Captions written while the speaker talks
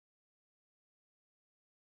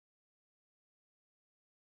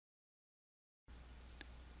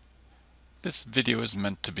This video is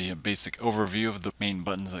meant to be a basic overview of the main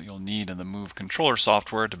buttons that you'll need in the Move controller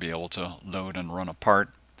software to be able to load and run a part.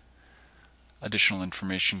 Additional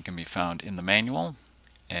information can be found in the manual,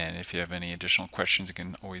 and if you have any additional questions you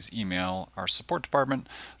can always email our support department,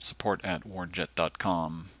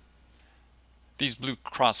 support@wardjet.com. These blue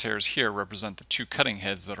crosshairs here represent the two cutting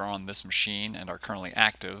heads that are on this machine and are currently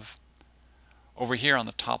active. Over here on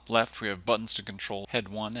the top left we have buttons to control head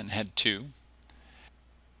 1 and head 2.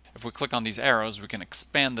 If we click on these arrows, we can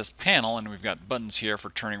expand this panel, and we've got buttons here for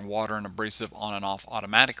turning water and abrasive on and off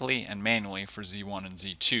automatically and manually for Z1 and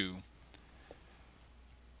Z2.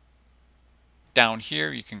 Down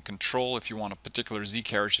here you can control if you want a particular Z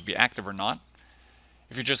carriage to be active or not.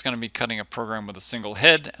 If you're just going to be cutting a program with a single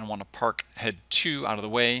head and want to park head 2 out of the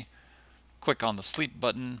way, click on the sleep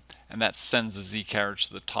button and that sends the Z carriage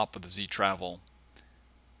to the top of the Z travel.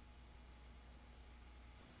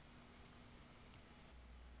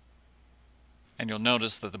 And you'll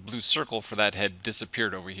notice that the blue circle for that head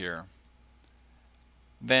disappeared over here.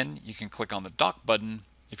 Then you can click on the dock button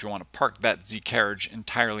if you want to park that Z carriage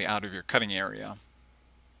entirely out of your cutting area.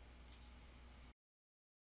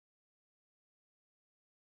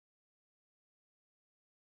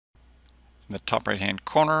 In the top right hand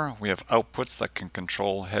corner we have outputs that can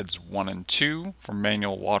control heads 1 and 2 for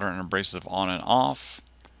manual water and abrasive on and off,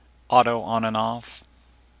 auto on and off,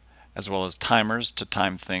 as well as timers to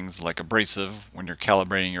time things like abrasive when you're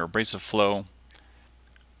calibrating your abrasive flow.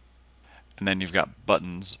 And then you've got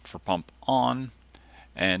buttons for pump on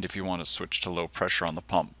and if you want to switch to low pressure on the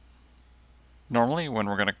pump. Normally when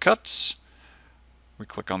we're going to cut, we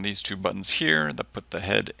click on these two buttons here that put the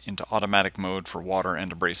head into automatic mode for water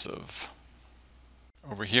and abrasive.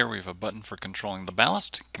 Over here we have a button for controlling the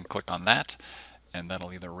ballast. You can click on that and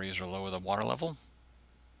that'll either raise or lower the water level.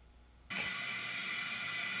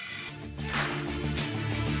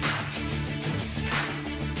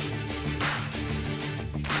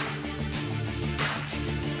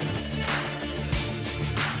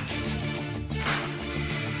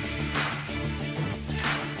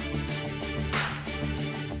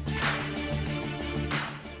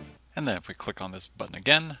 And then if we click on this button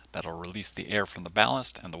again, that'll release the air from the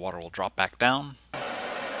ballast and the water will drop back down.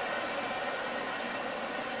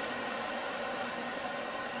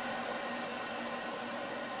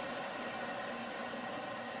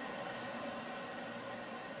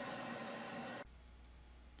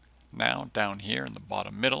 Now down here in the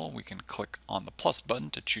bottom middle we can click on the plus button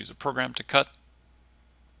to choose a program to cut.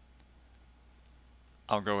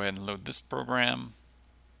 I'll go ahead and load this program.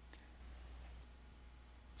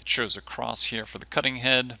 It shows a cross here for the cutting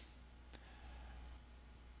head.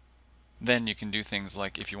 Then you can do things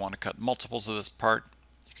like if you want to cut multiples of this part,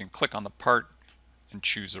 you can click on the part and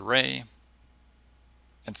choose array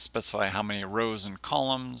and specify how many rows and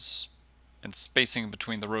columns and spacing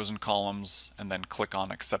between the rows and columns, and then click on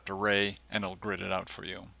accept array and it'll grid it out for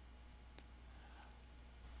you.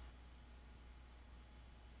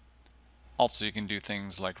 Also you can do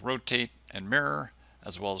things like rotate and mirror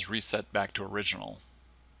as well as reset back to original.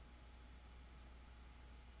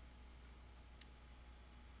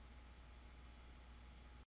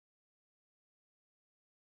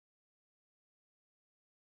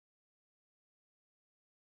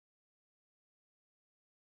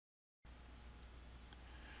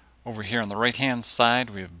 Over here on the right hand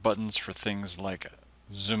side we have buttons for things like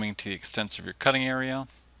zooming to the extent of your cutting area.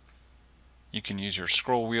 You can use your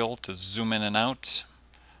scroll wheel to zoom in and out.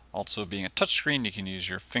 Also being a touchscreen you can use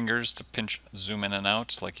your fingers to pinch zoom in and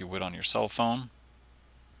out like you would on your cell phone.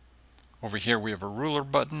 Over here we have a ruler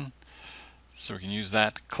button, so we can use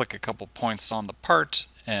that, click a couple points on the part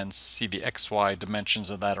and see the XY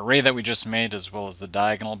dimensions of that array that we just made as well as the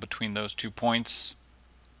diagonal between those 2 points.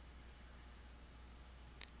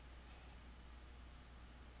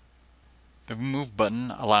 The move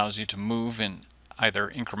button allows you to move in either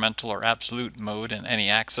incremental or absolute mode in any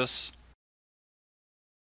axis.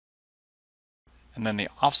 And then the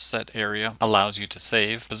offset area allows you to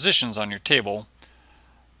save positions on your table.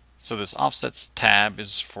 So this offsets tab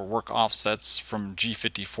is for work offsets from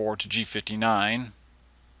G54 to G59.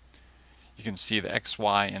 You can see the X,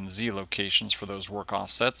 Y, and Z locations for those work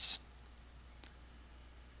offsets.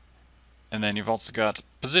 And then you've also got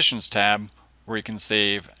positions tab where you can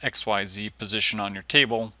save XYZ position on your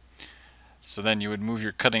table. So then you would move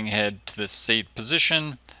your cutting head to this saved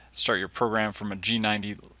position, start your program from a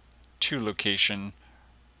G92 location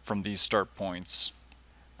from these start points.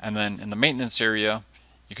 And then in the maintenance area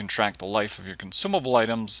you can track the life of your consumable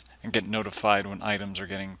items and get notified when items are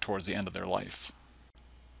getting towards the end of their life.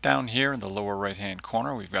 Down here in the lower right hand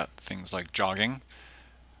corner we've got things like jogging.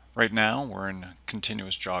 Right now we're in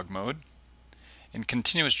continuous jog mode. In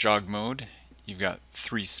continuous jog mode, you've got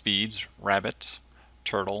 3 speeds: rabbit,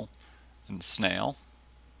 turtle, and snail.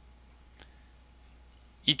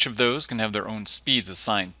 Each of those can have their own speeds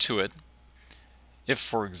assigned to it. If,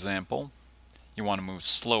 for example, you want to move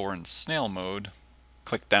slower in snail mode,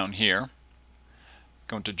 click down here,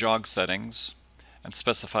 go into Jog Settings, and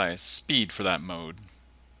specify a speed for that mode.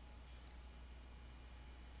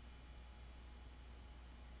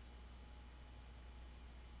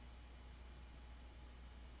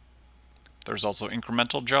 There's also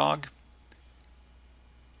incremental jog.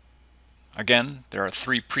 Again, there are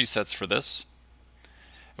 3 presets for this.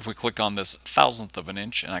 If we click on this 1/1000th of an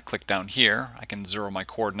inch and I click down here, I can zero my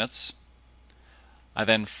coordinates. I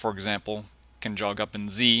then, for example, can jog up in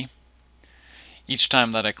Z. Each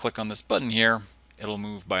time that I click on this button here, it'll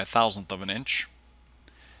move by 1/1000th of an inch.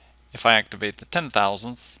 If I activate the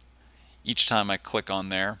 10,000th, each time I click on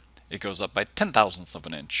there, it goes up by 10,000th of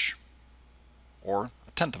an inch, or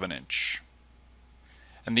a tenth of an inch.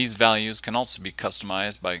 And these values can also be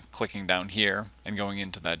customized by clicking down here and going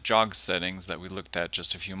into that jog settings that we looked at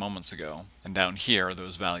just a few moments ago. And down here are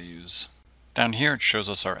those values. Down here it shows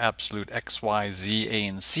us our absolute X, Y, Z, A,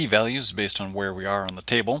 and C values based on where we are on the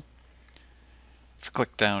table. If you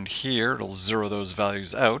click down here, it'll zero those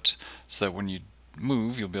values out so that when you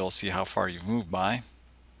move, you'll be able to see how far you've moved by.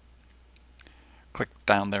 Click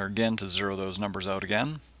down there again to zero those numbers out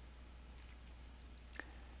again.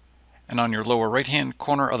 And on your lower right hand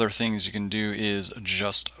corner, other things you can do is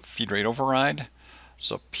adjust feed rate override.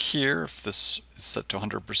 So up here, if this is set to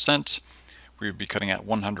 100%, we would be cutting at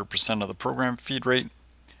 100% of the program feed rate.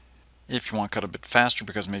 If you want to cut a bit faster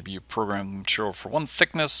because maybe you programmed the material for one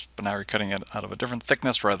thickness, but now you're cutting it out of a different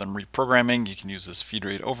thickness rather than reprogramming, you can use this feed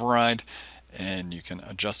rate override and you can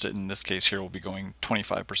adjust it. In this case here, we'll be going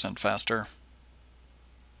 25% faster.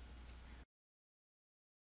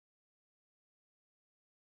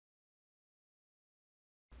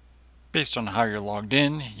 Based on how you're logged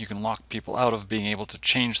in, you can lock people out of being able to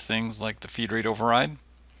change things like the feed rate override.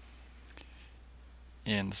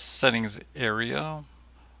 In the settings area,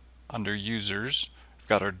 under users, we've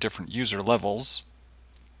got our different user levels.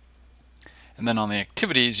 And then on the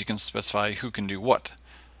activities, you can specify who can do what.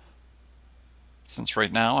 Since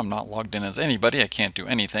right now I'm not logged in as anybody, I can't do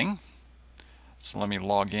anything. So let me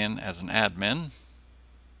log in as an admin.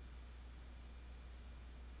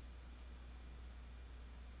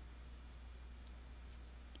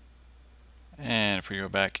 And if we go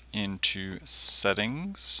back into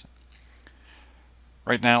settings,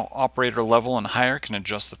 right now operator level and higher can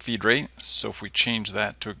adjust the feed rate. So if we change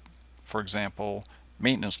that to, for example,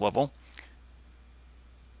 maintenance level,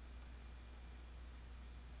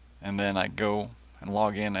 and then I go and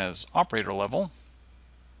log in as operator level,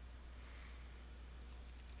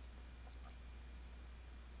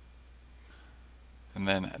 and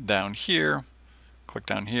then down here, click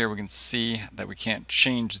down here, we can see that we can't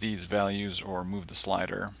change these values or move the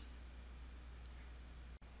slider.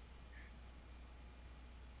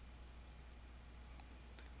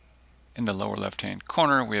 In the lower left hand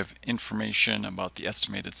corner, we have information about the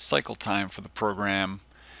estimated cycle time for the program,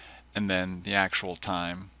 and then the actual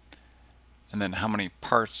time, and then how many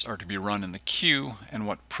parts are to be run in the queue and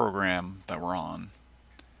what program that we're on.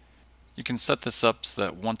 You can set this up so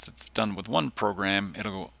that once it's done with one program,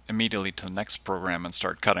 it'll go immediately to the next program and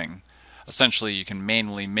start cutting. Essentially, you can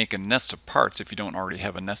manually make a nest of parts if you don't already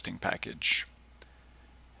have a nesting package.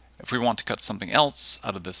 If we want to cut something else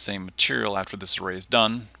out of this same material after this array is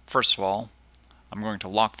done, first of all, I'm going to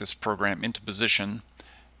lock this program into position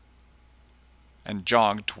and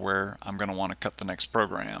jog to where I'm going to want to cut the next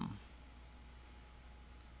program.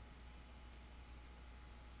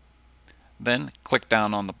 Then click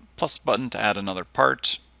down on the plus button to add another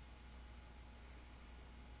part.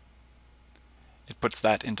 It puts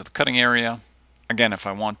that into the cutting area. Again, if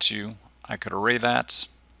I want to, I could array that.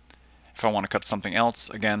 If I want to cut something else,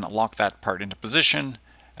 again, lock that part into position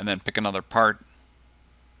and then pick another part.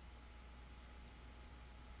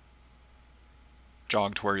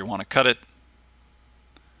 Jog to where you want to cut it.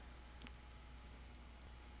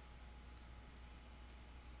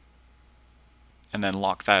 And then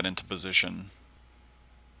lock that into position.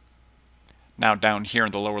 Now down here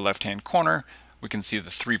in the lower left hand corner, we can see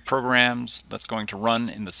the 3 programs that's going to run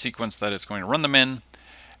in the sequence that it's going to run them in,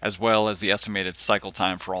 as well as the estimated cycle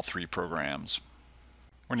time for all 3 programs.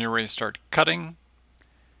 When you're ready to start cutting,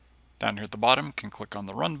 down here at the bottom, you can click on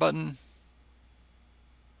the Run button.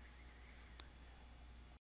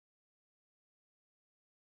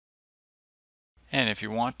 And if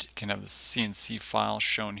you want, you can have the CNC file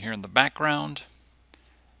shown here in the background.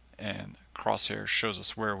 And crosshair shows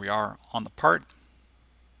us where we are on the part.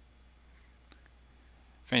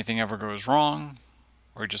 If anything ever goes wrong,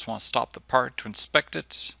 or you just want to stop the part to inspect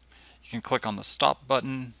it, you can click on the stop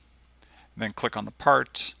button, then click on the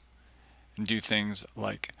part, and do things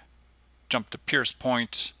like jump to pierce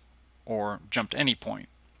point or jump to any point.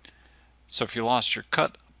 So if you lost your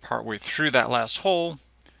cut partway through that last hole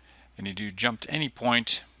and you do jump to any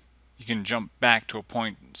point, you can jump back to a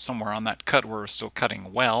point somewhere on that cut where we're still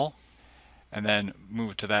cutting well, and then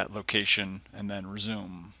move to that location and then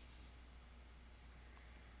resume.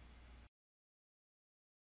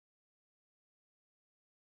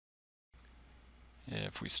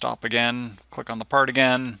 If we stop again, click on the part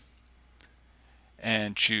again,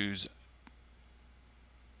 and choose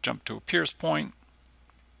jump to a pierce point.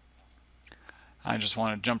 I just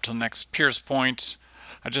want to jump to the next pierce point.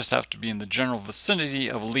 I just have to be in the general vicinity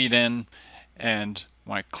of a lead-in, and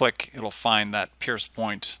when I click, it'll find that pierce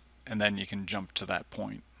point, and then you can jump to that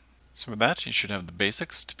point. So with that, you should have the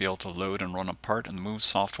basics to be able to load and run a part in the Move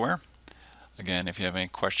software. Again, if you have any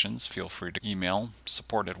questions, feel free to email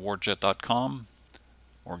support@wardjet.com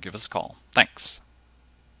or give us a call. Thanks.